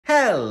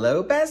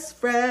Hello, best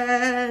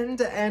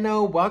friend, and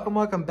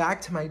welcome back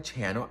to my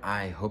channel.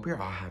 I hope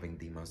you're all having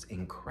the most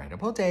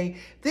incredible day.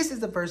 This is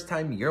the first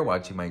time you're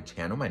watching my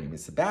channel. My name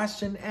is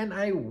Sebastian, and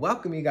I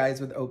welcome you guys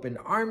with open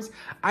arms.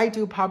 I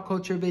do pop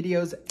culture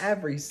videos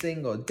every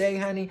single day,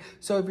 honey.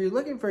 So if you're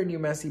looking for a new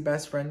messy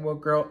best friend, well,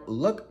 girl,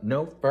 look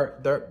no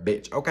further,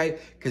 bitch, okay?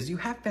 Because you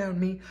have found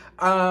me.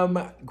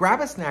 Grab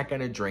a snack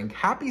and a drink.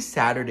 Happy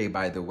Saturday,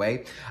 by the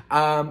way.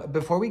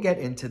 Before we get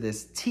into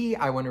this tea,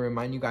 I want to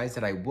remind you guys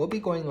that I will be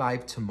going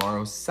live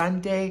tomorrow,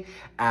 Sunday,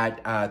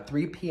 at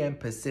 3 p.m.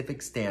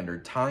 Pacific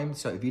Standard Time.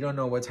 So if you don't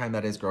know what time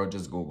that is, girl,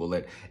 just Google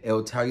it.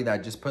 It'll tell you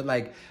that. Just put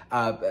like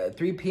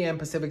 3 p.m.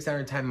 Pacific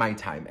Standard Time, my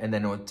time, and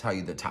then it'll tell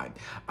you the time.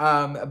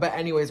 But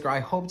anyways, girl,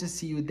 I hope to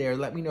see you there.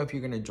 Let me know if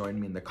you're going to join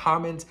me in the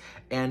comments,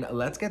 and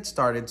let's get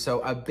started.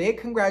 So a big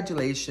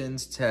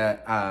congratulations to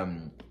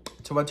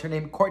what's her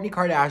name? Kourtney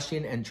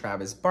Kardashian and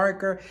Travis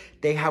Barker.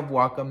 They have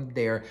welcomed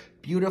their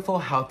beautiful,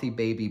 healthy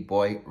baby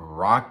boy,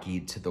 Rocky,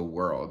 to the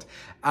world.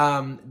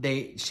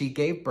 She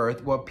gave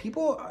birth. Well,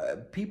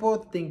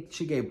 people think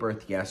she gave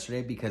birth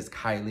yesterday because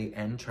Kylie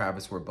and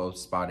Travis were both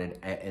spotted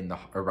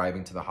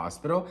arriving to the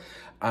hospital.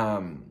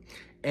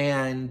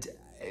 And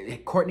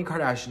Kourtney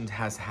Kardashian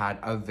has had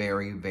a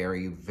very,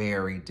 very,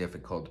 very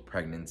difficult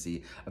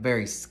pregnancy, a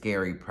very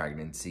scary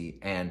pregnancy.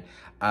 And,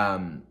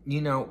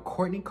 you know,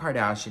 Kourtney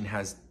Kardashian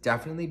has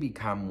definitely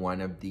become one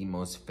of the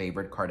most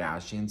favorite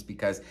Kardashians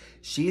because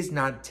she's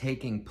not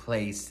taking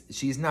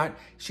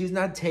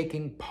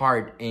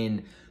part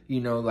in,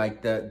 you know,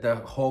 like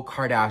the whole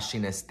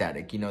Kardashian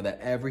aesthetic, you know, that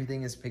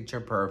everything is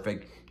picture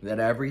perfect, that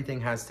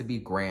everything has to be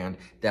grand,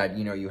 that,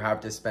 you know, you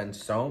have to spend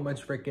so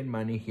much freaking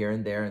money here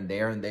and there and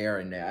there and there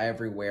and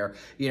everywhere.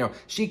 You know,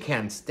 she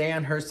can't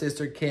stand her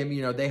sister Kim.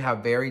 You know, they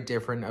have very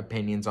different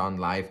opinions on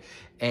life,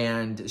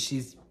 and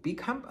she's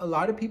become a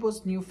lot of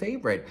people's new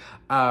favorite.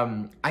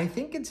 I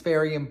think it's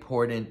very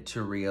important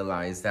to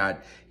realize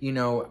that, you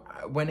know,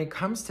 when it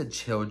comes to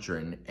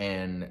children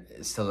and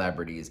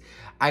celebrities,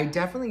 I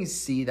definitely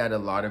see that a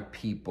lot of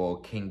people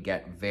can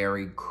get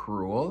very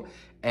cruel,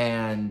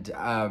 and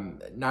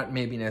not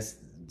maybe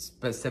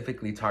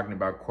specifically talking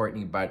about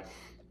Kourtney, but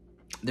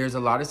there's a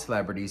lot of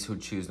celebrities who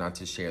choose not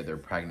to share their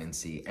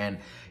pregnancy. And,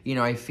 you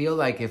know, I feel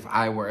like if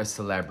I were a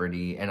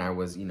celebrity and I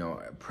was, you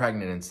know,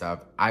 pregnant and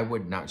stuff, I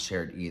would not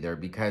share it either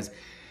because,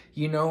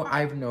 you know,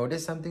 I've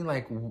noticed something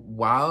like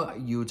while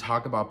you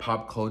talk about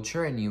pop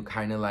culture and you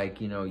kind of like,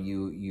 you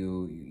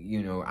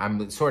know,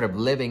 I'm sort of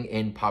living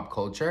in pop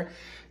culture,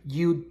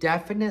 you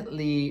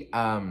definitely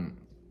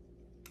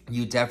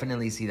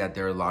see that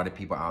there are a lot of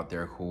people out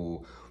there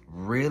who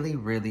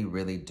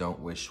really don't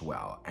wish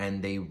well,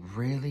 and they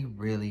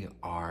really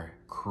are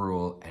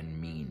cruel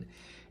and mean.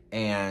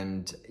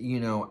 And, you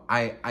know,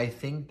 I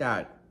think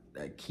that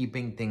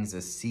keeping things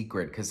a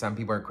secret, because some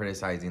people are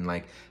criticizing,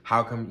 like,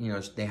 how come, you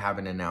know, they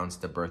haven't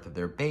announced the birth of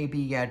their baby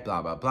yet,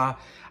 blah blah blah.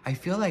 I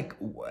feel like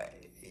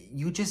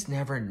you just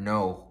never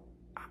know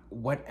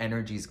what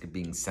energy is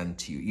being sent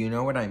to you. You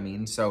know what I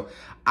mean? So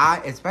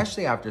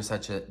especially after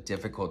such a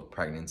difficult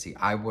pregnancy,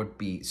 I would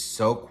be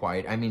so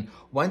quiet. I mean,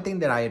 one thing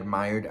that I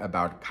admired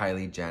about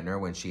Kylie Jenner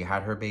when she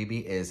had her baby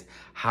is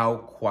how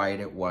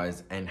quiet it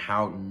was and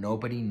how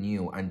nobody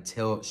knew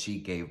until she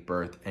gave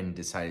birth and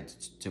decided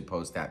to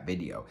post that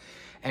video.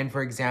 And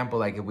for example,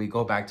 like if we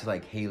go back to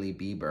like Hailey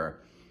Bieber,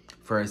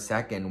 for a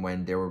second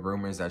when there were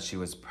rumors that she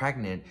was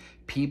pregnant,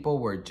 people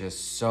were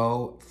just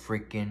so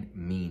freaking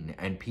mean,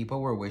 and people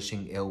were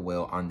wishing ill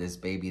will on this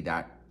baby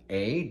that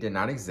A, did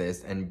not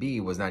exist, and B,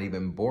 was not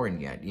even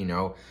born yet, you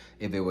know,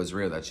 if it was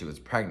real that she was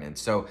pregnant.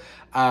 So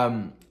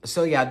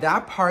yeah,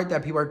 that part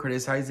that people are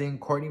criticizing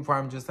Kourtney for,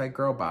 I'm just like,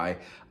 girl, bye.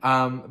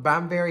 But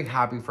I'm very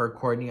happy for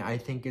Kourtney. I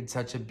think it's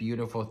such a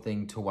beautiful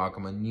thing to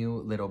welcome a new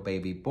little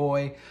baby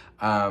boy.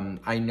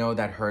 I know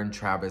that her and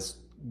Travis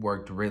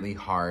worked really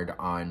hard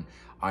on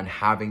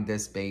having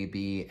this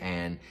baby,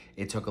 and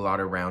it took a lot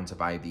of rounds of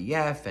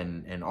IVF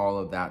and all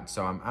of that.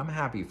 So I'm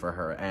happy for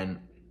her, and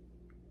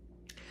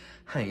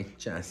I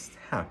just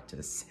have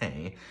to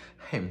say,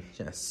 I'm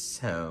just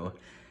so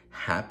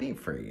happy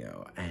for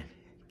you. And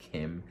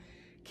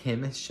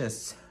Kim is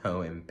just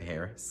so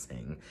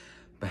embarrassing.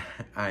 But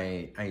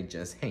I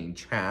just hate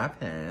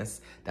Travis.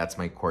 That's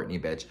my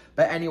Kourtney bitch.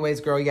 But anyways,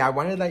 girl, yeah, I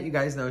wanted to let you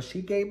guys know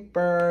she gave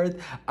birth.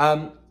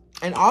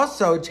 And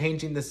also,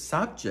 changing the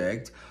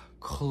subject,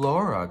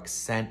 Clorox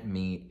sent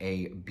me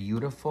a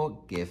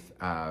beautiful gift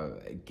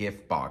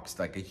box,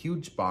 like a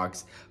huge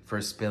box for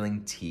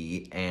spilling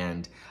tea,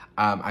 and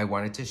I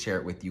wanted to share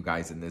it with you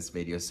guys in this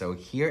video. So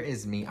here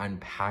is me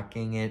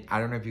unpacking it. I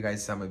don't know if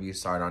some of you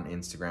saw it on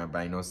Instagram, but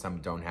I know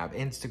some don't have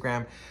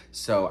Instagram,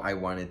 so I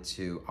wanted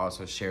to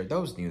also share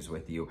those news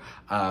with you.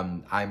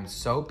 I'm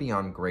so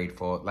beyond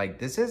grateful. Like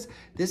this is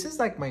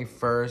like my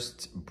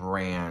first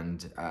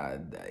brand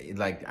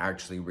like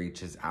actually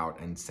reaches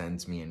out and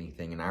sends me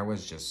anything, and I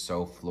was just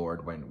so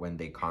floored when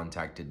they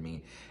contacted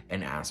me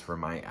and asked for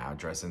my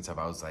address and stuff.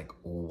 I was like,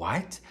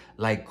 what?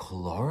 Like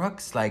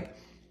Clorox? Like,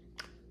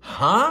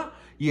 huh?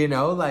 You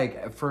know,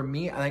 like for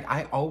me, like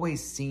I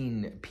always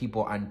seen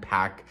people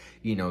unpack,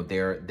 you know,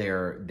 their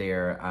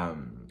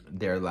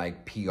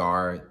like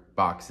PR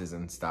boxes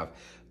and stuff,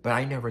 but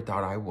I never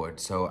thought I would.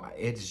 So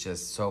it's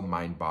just so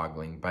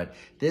mind-boggling. But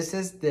this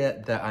is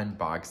the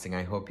unboxing.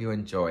 I hope you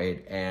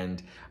enjoyed,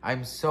 and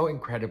I'm so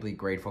incredibly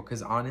grateful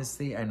because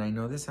honestly, and I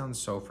know this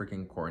sounds so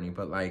freaking corny,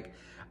 but like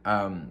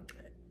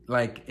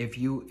if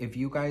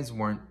you guys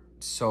weren't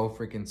so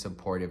freaking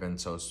supportive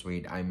and so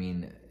sweet, I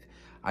mean,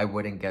 I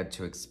wouldn't get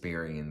to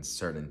experience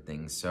certain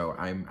things. So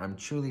I'm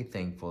truly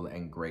thankful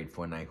and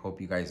grateful, and I hope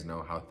you guys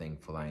know how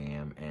thankful I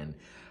am and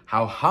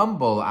how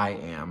humble I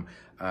am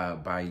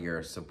by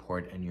your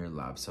support and your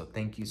love. So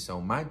thank you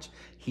so much.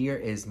 Here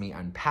is me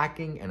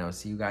unpacking, and I'll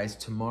see you guys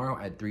tomorrow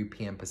at 3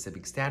 p.m.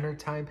 Pacific Standard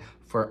Time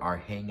for our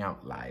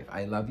Hangout Live.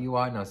 I love you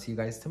all, and I'll see you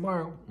guys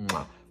tomorrow.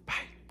 Mwah.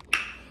 Bye.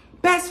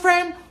 Best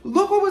friend,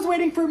 look what was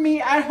waiting for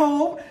me at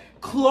home.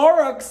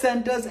 Clorox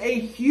sent us a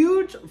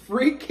huge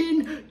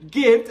freaking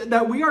gift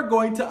that we are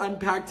going to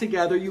unpack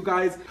together, you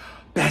guys.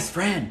 Best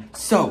friend,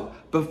 so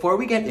before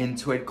we get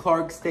into it,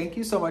 Clorox, thank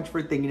you so much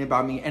for thinking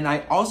about me. And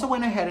I also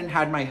went ahead and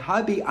had my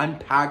hubby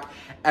unpack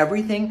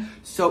everything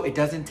so it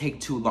doesn't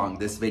take too long,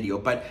 this video.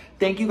 But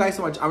thank you guys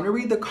so much. I'm gonna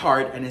read the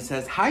card, and it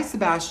says, "Hi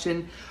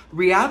Sebastian,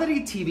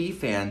 reality TV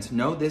fans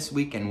know this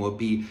weekend will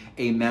be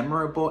a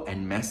memorable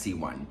and messy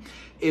one.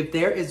 If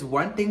there is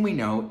one thing we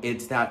know,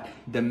 it's that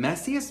the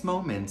messiest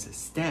moments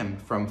stem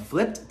from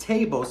flipped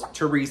tables,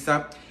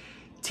 Teresa,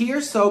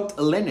 tear-soaked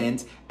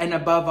linens, and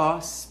above all,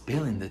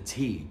 spilling the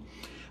tea.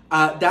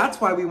 That's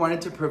why we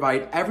wanted to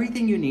provide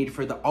everything you need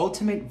for the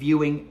ultimate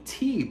viewing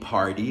tea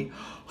party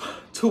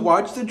to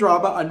watch the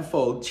drama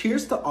unfold.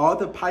 Cheers to all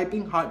the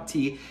piping hot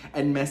tea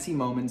and messy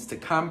moments to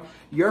come.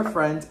 Your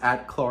friends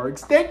at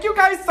Clorox." Thank you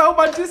guys so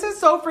much. This is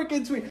so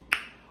freaking sweet.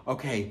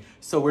 Okay,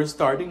 so we're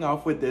starting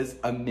off with this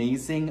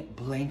amazing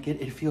blanket.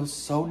 It feels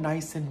so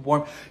nice and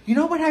warm. You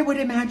know what I would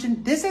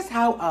imagine? This is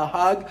how a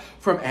hug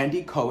from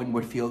Andy Cohen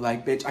would feel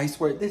like, bitch. I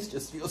swear, this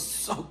just feels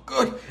so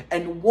good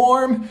and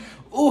warm.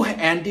 Ooh,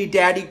 Andy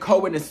Daddy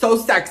Cohen is so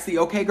sexy.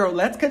 Okay, girl,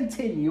 let's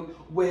continue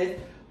with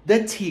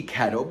the tea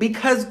kettle,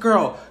 because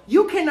girl,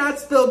 you cannot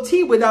spill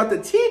tea without the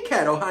tea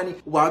kettle, honey.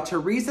 While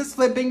Teresa's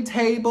flipping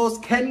tables,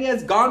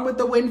 Kenya's gone with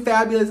the wind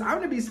fabulous, I'm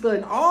gonna be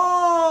spilling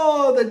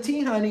all the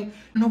tea, honey.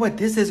 You know what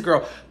this is,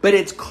 girl? But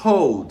it's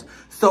cold.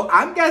 So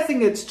I'm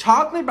guessing it's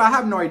chocolate, but I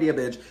have no idea,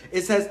 bitch.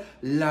 It says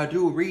La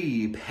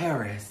Douce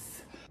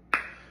Paris.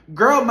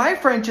 Girl, my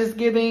French is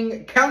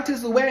giving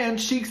Countess Luann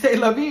Chic C'est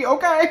La Vie,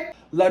 okay?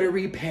 La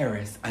Douce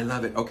Paris, I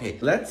love it. Okay,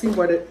 let's see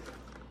what it...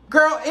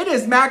 Girl, it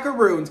is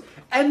macaroons.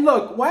 And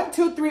look, 1,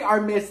 2, 3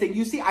 are missing.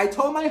 You see, I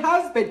told my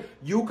husband,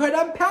 you could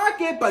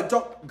unpack it, but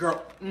don't,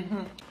 girl.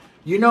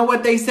 You know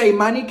what they say,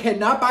 money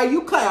cannot buy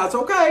you class,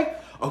 okay?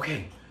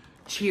 Okay,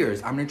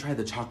 cheers. I'm gonna try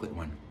the chocolate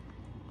one.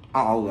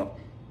 I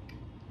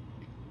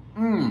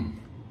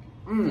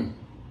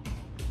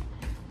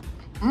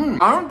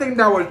don't think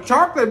that was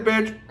chocolate,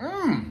 bitch.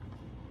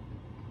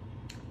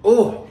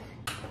 Oh.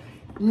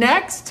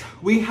 Next,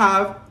 we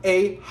have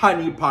a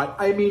honey pot.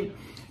 I mean,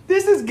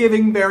 this is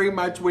giving very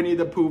much Winnie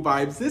the Pooh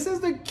vibes. This is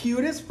the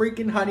cutest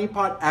freaking honey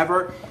pot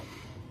ever.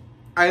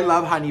 I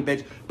love honey,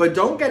 bitch. But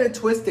don't get it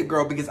twisted,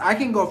 girl, because I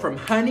can go from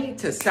honey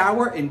to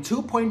sour in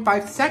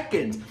 2.5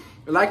 seconds.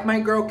 Like my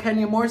girl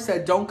Kenya Moore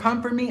said, don't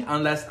come for me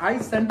unless I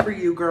send for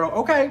you, girl.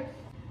 Okay.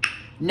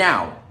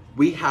 Now,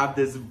 we have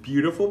this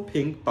beautiful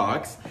pink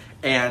box,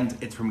 and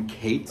it's from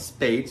Kate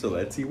Spade, so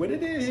let's see what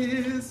it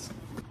is.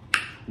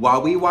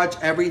 While we watch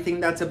everything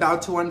that's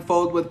about to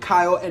unfold with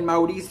Kyle and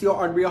Mauricio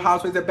on Real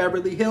Housewives of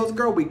Beverly Hills,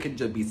 girl, we can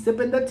just be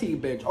sipping the tea,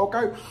 bitch,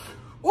 okay?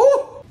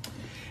 Ooh!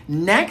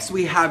 Next,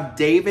 we have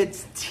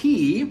David's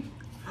tea.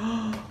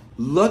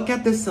 Look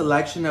at the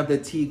selection of the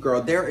tea,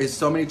 girl. There is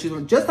so many to choose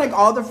from. Just like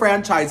all the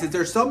franchises,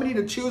 there's so many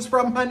to choose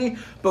from, honey,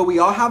 but we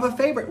all have a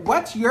favorite.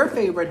 What's your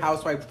favorite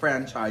housewife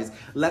franchise?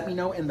 Let me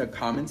know in the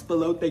comments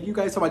below. Thank you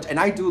guys so much. And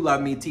I do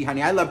love me tea,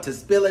 honey. I love to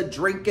spill it,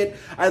 drink it.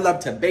 I love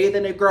to bathe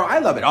in it, girl. I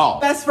love it all.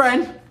 Best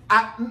friend,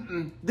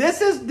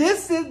 this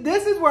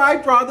is where I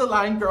draw the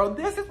line, girl.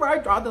 This is where I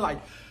draw the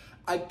line.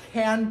 A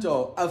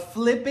candle, a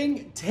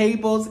flipping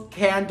tables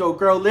candle,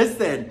 girl.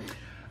 Listen.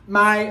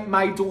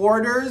 My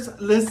daughters,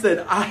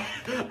 listen,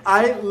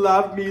 I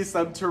love me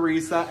some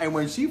Teresa, and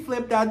when she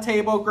flipped that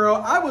table, girl,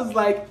 I was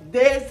like,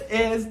 this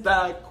is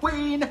the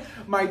queen.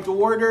 My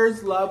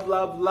daughters love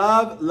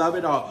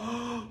it all.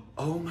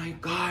 Oh my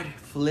God,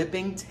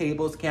 flipping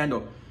tables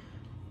candle.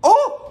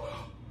 Oh,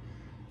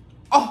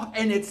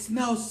 and it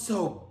smells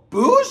so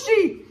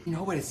bougie. You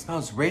know what? It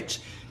smells rich.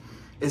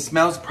 It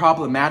smells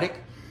problematic.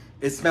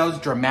 It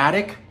smells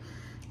dramatic.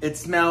 It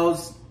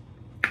smells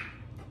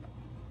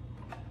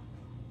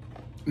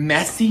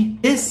messy.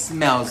 This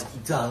smells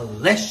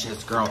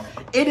delicious, girl.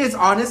 It is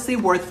honestly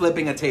worth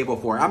flipping a table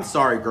for. I'm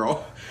sorry,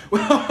 girl.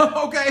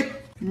 Okay.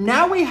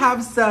 Now we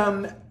have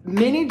some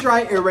mini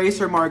dry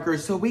eraser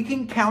markers so we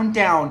can count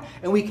down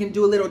and we can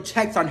do little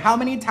checks on how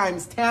many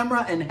times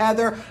Tamra and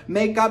Heather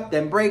make up,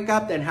 then break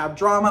up, then have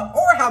drama,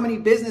 or how many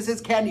businesses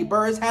Candy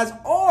Burris has,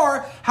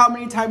 or how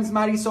many times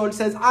Marisol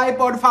says, ay,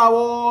 por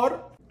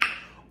favor,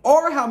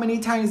 or how many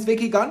times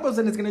Vicky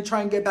Gunvalson is going to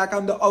try and get back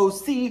on the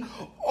OC,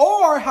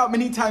 or how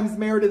many times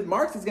Meredith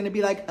Marks is going to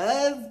be like,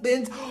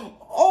 husbands,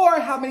 or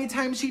how many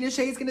times Sheena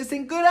Shea is going to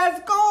sing Good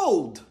as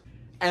Gold.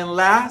 And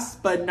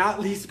last but not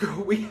least,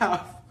 girl, we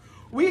have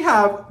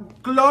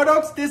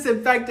Clorox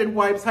disinfectant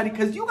wipes, honey,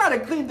 because you got to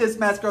clean this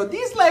mess, girl.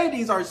 These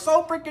ladies are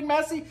so freaking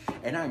messy,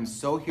 and I'm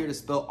so here to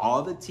spill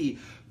all the tea.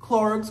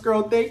 Clorox,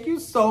 girl, thank you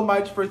so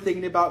much for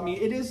thinking about me.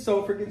 It is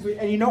so freaking sweet.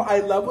 And you know, I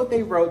love what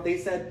they wrote. They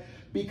said,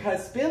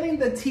 because spilling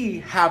the tea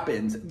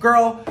happens.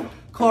 Girl,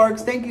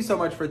 Clorox, thank you so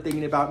much for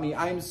thinking about me.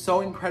 I am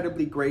so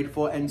incredibly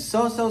grateful and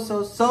so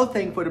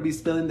thankful to be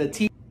spilling the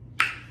tea.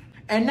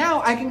 And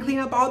now I can clean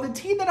up all the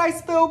tea that I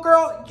spill,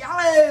 girl.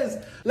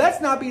 Yes!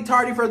 Let's not be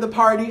tardy for the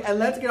party and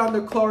let's get on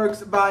the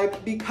Clorox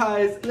vibe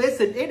because,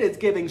 listen, it is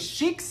giving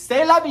chic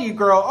c'est la vie,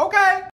 girl, okay?